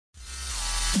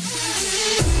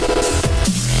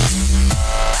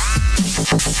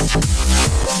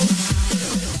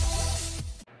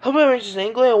Hello, this is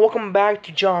England, and welcome back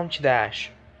to YunHaSeu Dash.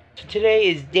 So today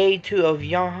is day 2 of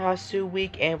YunHaSeu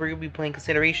week, and we're gonna be playing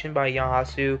Consideration by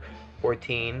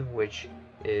YunHaSeu14, which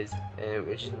is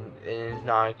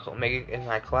not a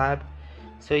collab.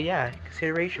 So yeah,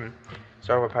 Consideration.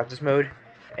 Start with practice mode,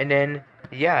 and then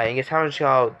yeah, I guess how much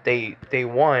out day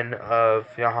 1 of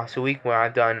YunHaSeu week when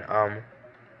I've done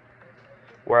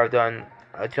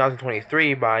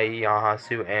 2023 by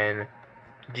YunHaSeu and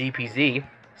GPZ.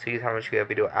 See how much we have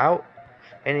video out,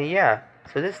 and then, yeah.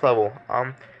 So this level,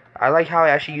 I like how it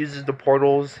actually uses the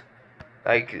portals,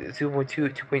 like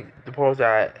 2.2, the portals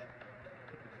that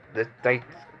the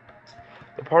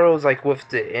portals like with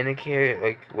the indicator,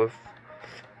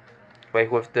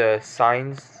 like with the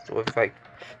signs, with like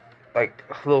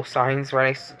little signs right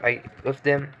next, like with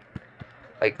them,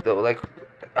 like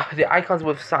the icons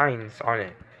with signs on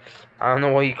it. I don't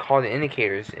know what you call the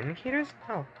indicators. Indicators?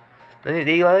 No.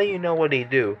 They let you know what they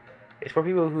do. It's for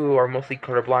people who are mostly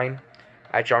colorblind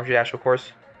at Geometry Dash, of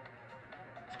course.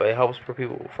 So it helps for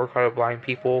colorblind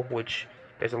people, which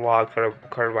there's a lot of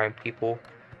colorblind people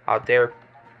out there.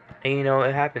 And you know,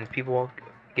 it happens. Most people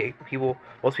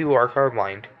are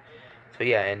colorblind. So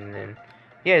yeah, and then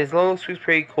yeah, this level looks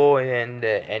pretty cool, and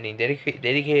the ending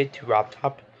dedicated to Rob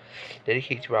Top.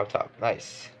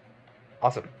 Nice,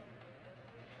 awesome.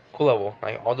 Cool level,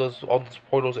 like all those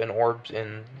portals and orbs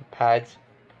and pads.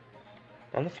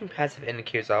 I don't think pads have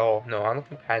indicators at all. No, I don't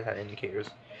think pads have indicators.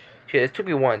 Shit, it took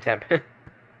me one attempt.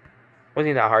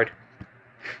 Wasn't that hard.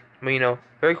 But you know,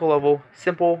 very cool level,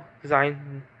 simple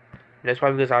design. That's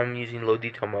probably because I'm using low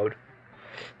detail mode.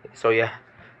 So yeah,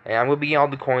 and I'm gonna be getting all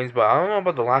the coins, but I don't know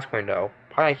about the last coin though.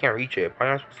 Probably I can't reach it.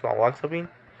 Probably not supposed to unlock something.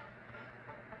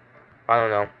 I don't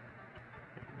know.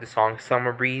 The song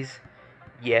Summer Breeze.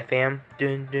 Yeah, fam.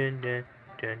 Dun dun dun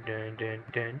dun dun dun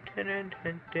dun dun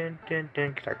dun dun dun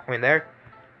dun. Get that coin there.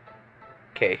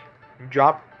 Okay,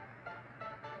 drop.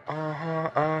 There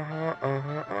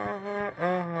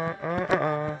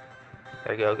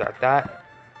you go. Got that.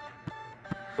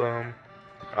 Boom.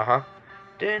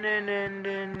 Dun dun dun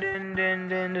dun dun dun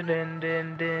dun dun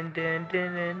dun dun dun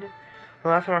dun. The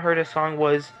last time I heard a song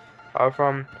was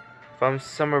from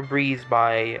Summer Breeze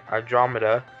by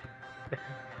Andromeda,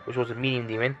 which was a medium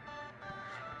demon.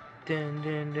 Dun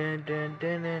dun dun dun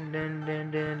dun dun dun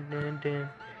dun dun dun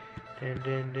dun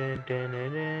dun dun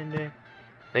dun dun.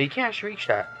 No, you can't actually reach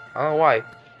that. I don't know why.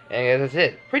 And that's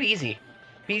it. Pretty easy.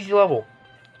 Easy level.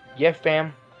 Yeah,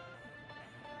 fam.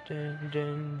 Dun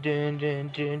dun dun dun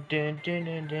dun dun dun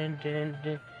dun dun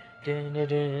dun dun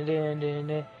dun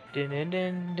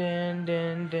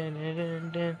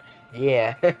dun dun.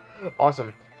 Yeah,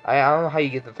 awesome. I don't know how you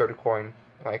get the third coin.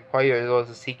 Like probably it was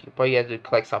a secret. Probably you had to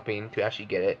collect something to actually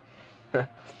get it.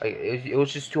 Like it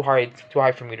was just too high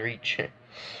for me to reach.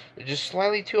 It's just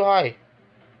slightly too high.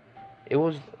 It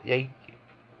was like,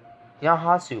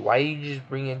 YunHaSeu, why did you just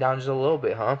bring it down just a little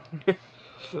bit, huh?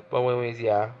 But anyways,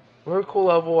 yeah, very cool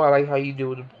level. I like how you do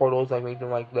with the portals. Like make them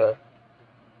like the,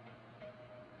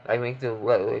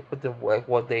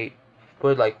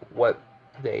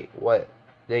 what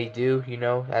they do. You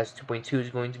know, as 2.2 is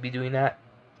going to be doing that.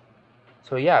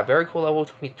 So yeah, very cool level.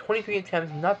 23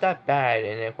 attempts, not that bad.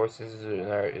 And of course, this is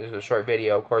a short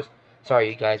video. Of course, sorry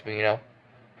you guys, but you know,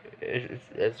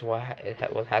 it's what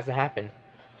has to happen.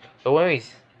 So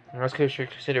anyways, let's go to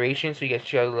Consideration. So you guys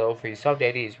check out the level for yourself. The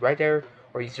idea is right there,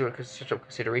 or you search up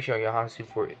Consideration on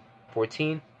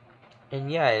YunHaSeu14.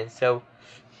 And yeah, and so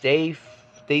day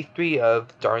 3 of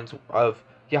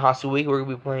YunHaSeu week, we're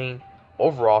gonna be playing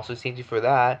overall. So thank you for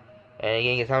that. And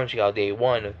again, guys, how much you got day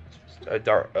 1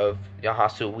 of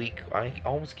YunHaSeu week. I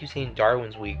almost keep saying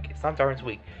Darwin's week. It's not Darwin's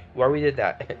week. We already did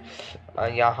that.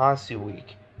 YunHaSeu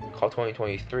week called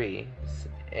 2023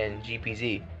 and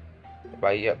GPZ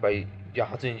by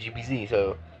YunHaSeu and GPZ.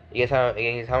 So you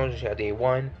guys how much you got day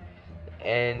 1,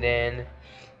 and then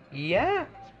yeah.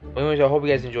 Anyways, I hope you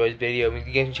guys enjoyed this video. You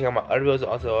guys can check out my other videos,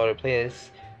 also other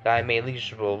playlists that I made, links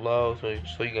below. So make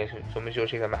sure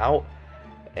to check them out.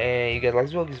 And you guys like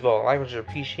this video, give a like, I would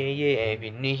appreciate it. And if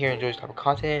you're new here and enjoy this type of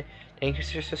content, thank you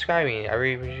for subscribing. I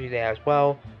really appreciate that as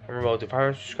well. I'm about to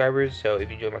 500 subscribers, so if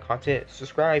you enjoy my content,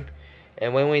 subscribe.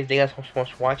 And anyways, thank you guys so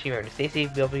much for watching. Remember to stay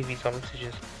safe, be healthy, be some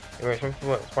decisions, and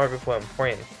remember, smart people are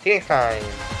important. See you next time.